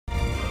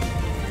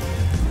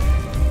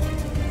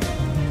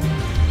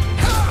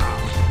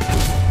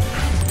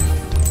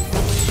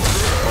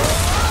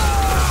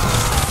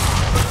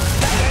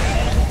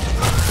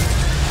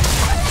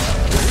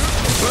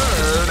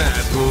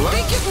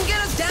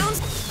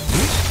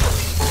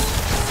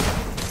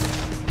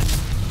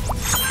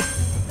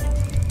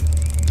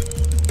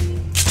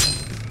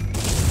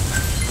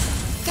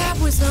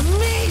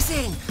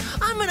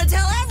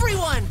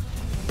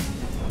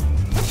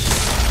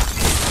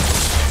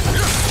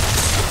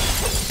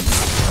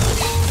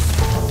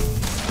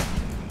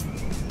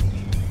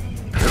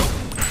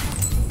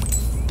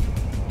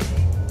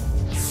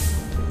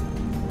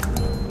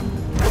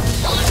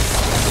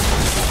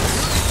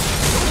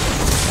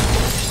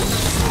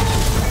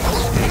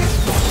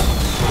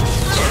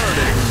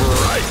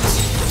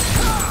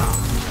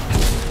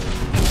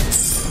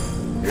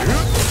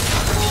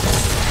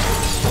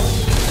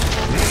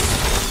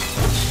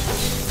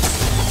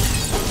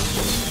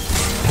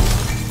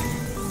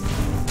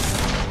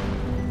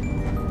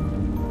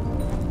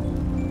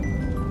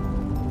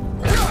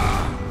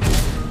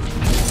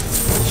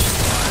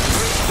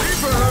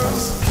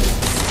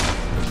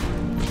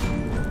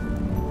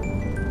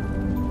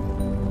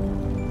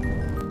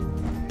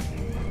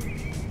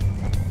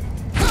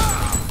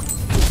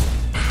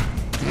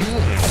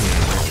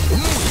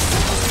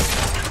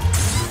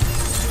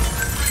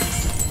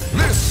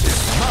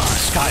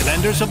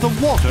Skylanders of the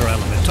water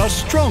element are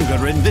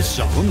stronger in this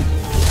zone.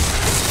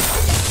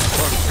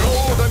 For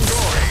gold and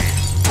glory!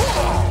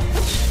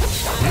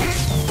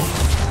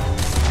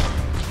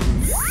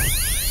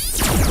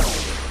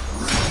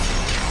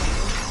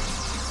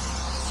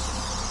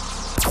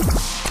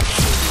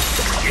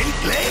 Eight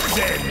legs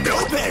and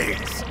no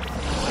pegs!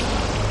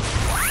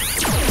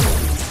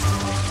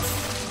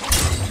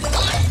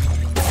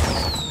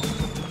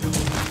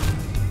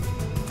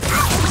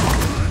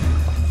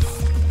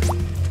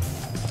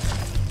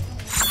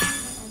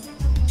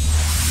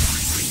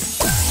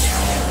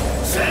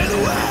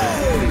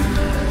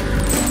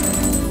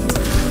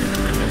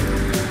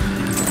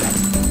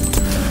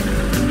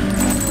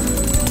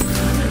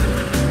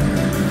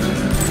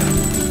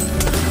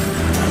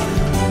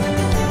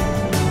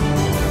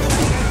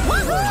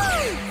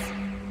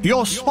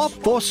 Your Swap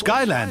Force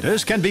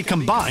Skylanders can be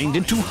combined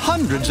into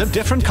hundreds of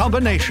different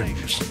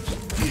combinations.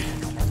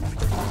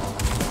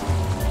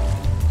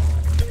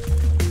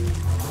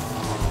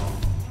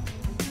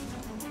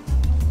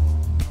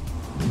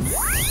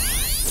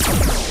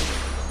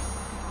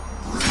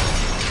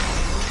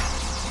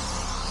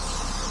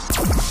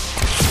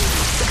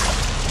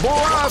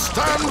 Blast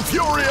and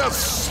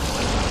Furious!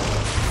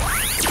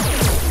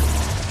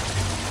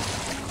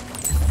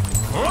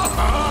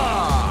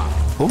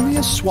 Only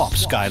a Swap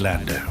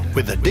Skylander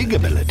with the dig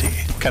ability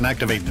can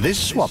activate this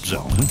swap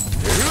zone. The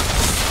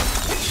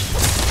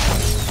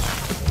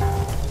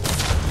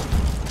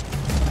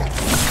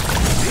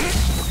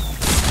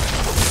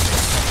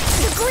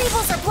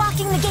Greebles are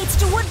blocking the gates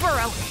to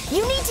Woodburrow.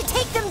 You need to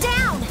take them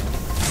down.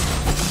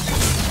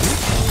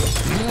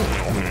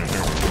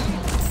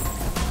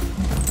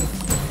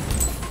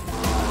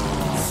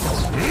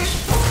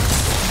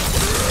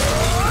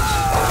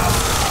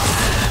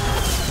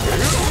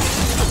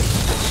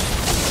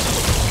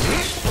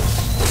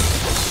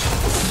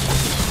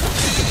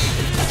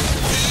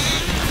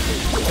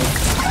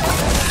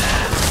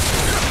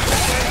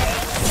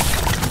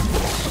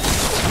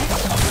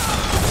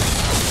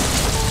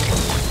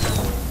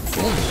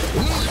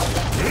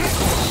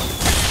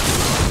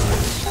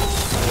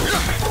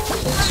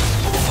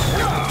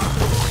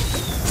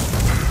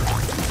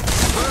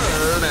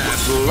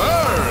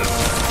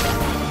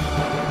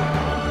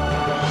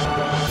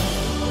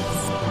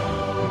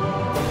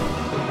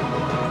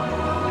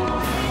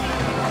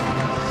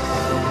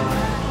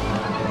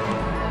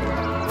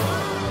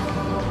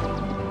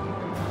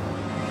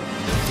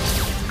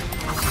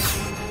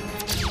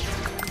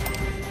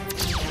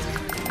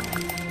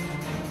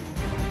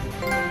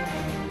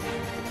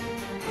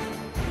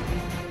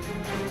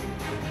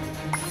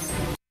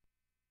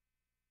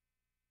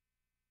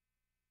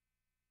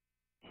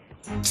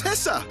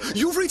 Tessa,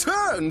 you've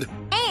returned!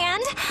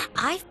 And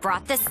I've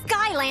brought the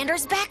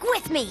Skylanders back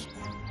with me.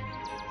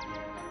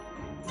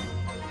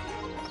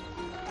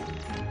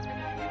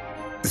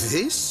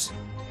 This?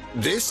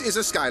 This is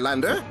a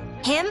Skylander?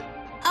 Him?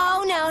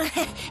 Oh,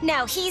 no.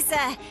 No, he's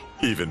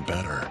Even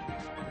better.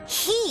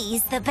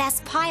 he's the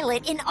best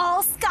pilot in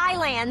all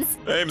Skylands.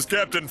 Name's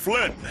Captain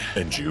Flynn.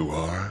 And you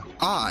are?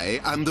 I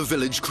am the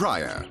village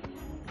crier.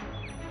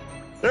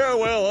 Yeah,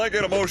 well, I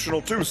get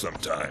emotional too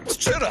sometimes.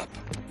 Shut up!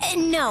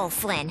 No,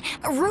 Flynn.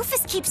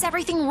 Rufus keeps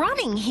everything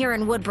running here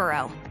in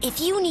Woodburrow. If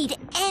you need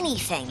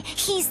anything,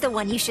 he's the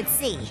one you should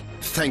see.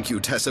 Thank you,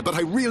 Tessa, but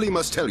I really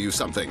must tell you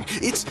something.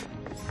 It's...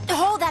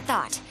 Hold that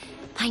thought.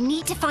 I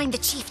need to find the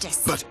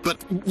chiefess.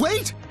 But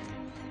wait!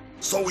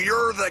 So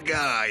you're the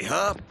guy,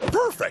 huh?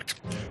 Perfect!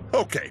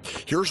 Okay,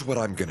 here's what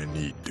I'm gonna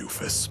need,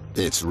 doofus.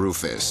 It's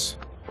Rufus.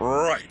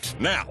 Right,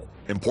 now,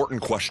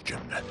 important question.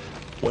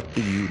 What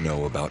do you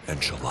know about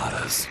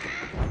enchiladas?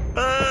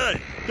 Hey,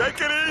 take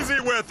it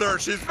easy with her.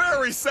 She's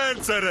very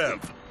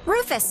sensitive.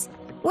 Rufus,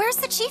 where's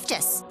the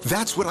chiefess?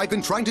 That's what I've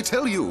been trying to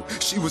tell you.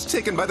 She was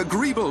taken by the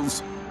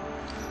Greebles.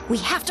 We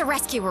have to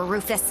rescue her,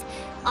 Rufus.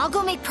 I'll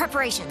go make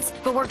preparations,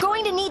 but we're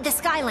going to need the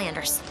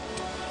Skylanders.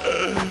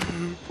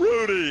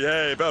 Rudy,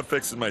 hey, about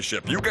fixing my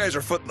ship. You guys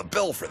are footing the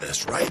bill for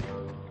this, right?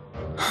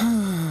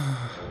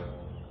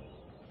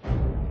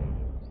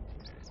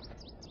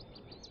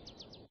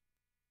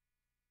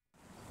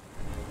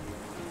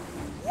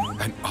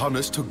 An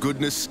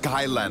honest-to-goodness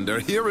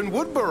Skylander here in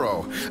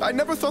Woodburrow. I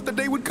never thought the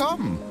day would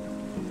come.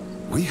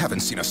 We haven't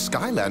seen a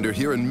Skylander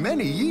here in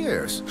many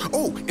years.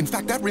 Oh, in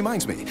fact, that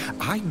reminds me.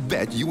 I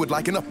bet you would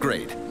like an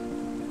upgrade.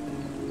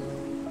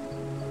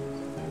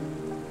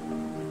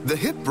 The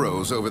Hit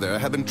Bros over there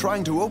have been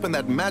trying to open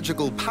that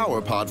magical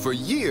power pod for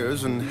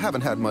years and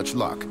haven't had much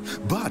luck.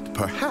 But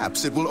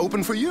perhaps it will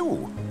open for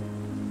you.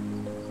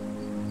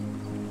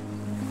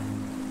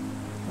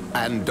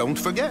 And don't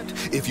forget,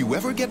 if you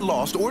ever get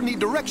lost or need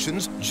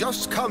directions,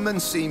 just come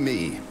and see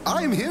me.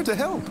 I'm here to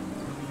help.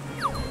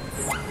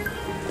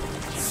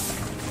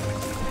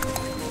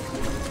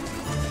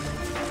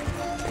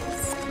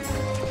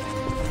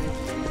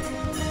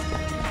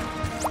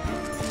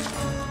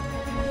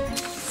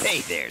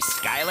 Hey there,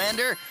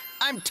 Skylander.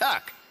 I'm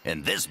Tuck,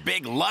 and this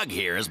big lug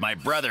here is my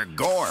brother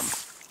Gorm.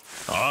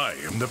 I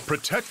am the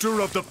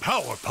protector of the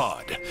Power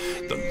Pod.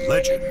 The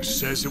legend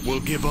says it will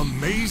give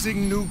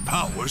amazing new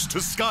powers to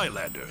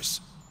Skylanders.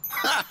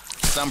 Ha!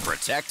 Some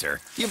protector.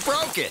 You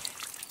broke it.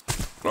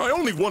 I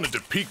only wanted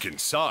to peek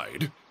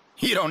inside.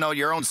 You don't know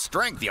your own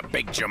strength, you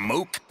big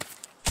jamook.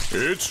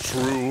 It's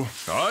true.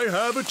 I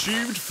have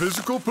achieved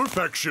physical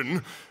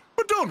perfection.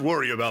 But don't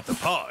worry about the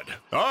pod.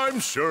 I'm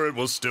sure it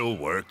will still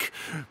work.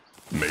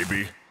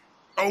 Maybe.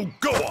 Oh,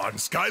 go on,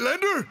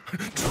 Skylander!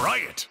 Try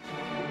it!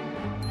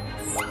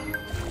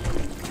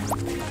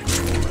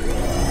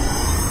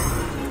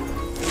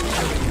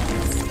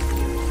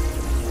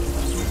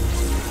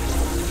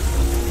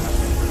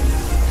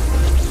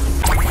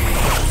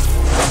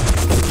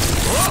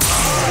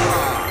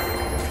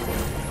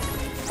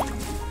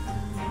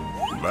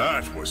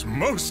 That was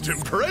most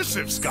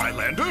impressive,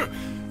 Skylander.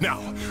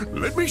 Now,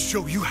 let me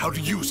show you how to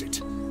use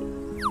it.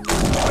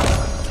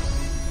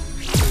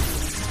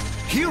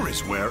 Here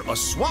is where a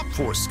Swap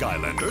Force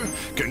Skylander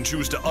can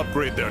choose to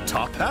upgrade their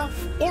top half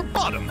or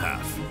bottom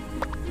half.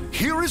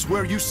 Here is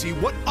where you see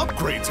what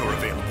upgrades are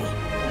available.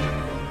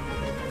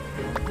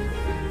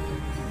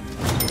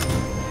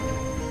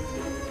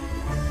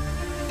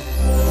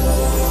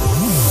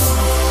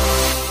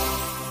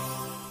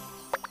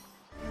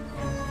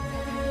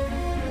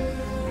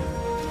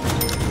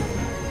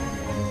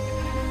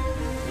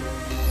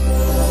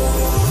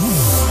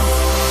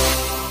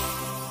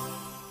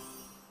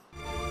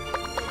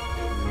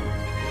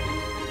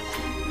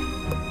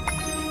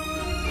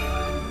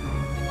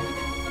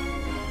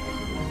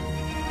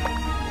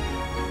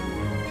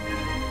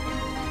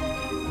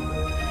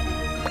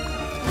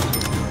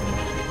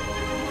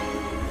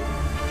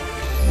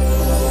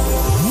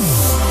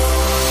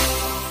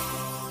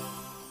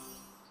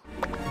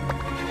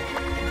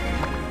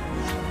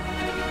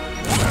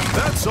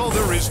 That's all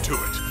there is to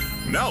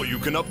it. Now you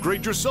can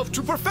upgrade yourself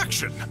to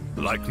perfection,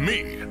 like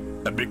me,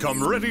 and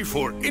become ready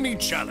for any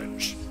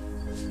challenge.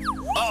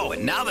 Oh,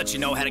 and now that you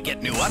know how to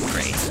get new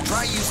upgrades,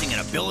 try using an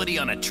ability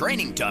on a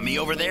training dummy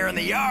over there in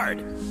the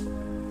yard.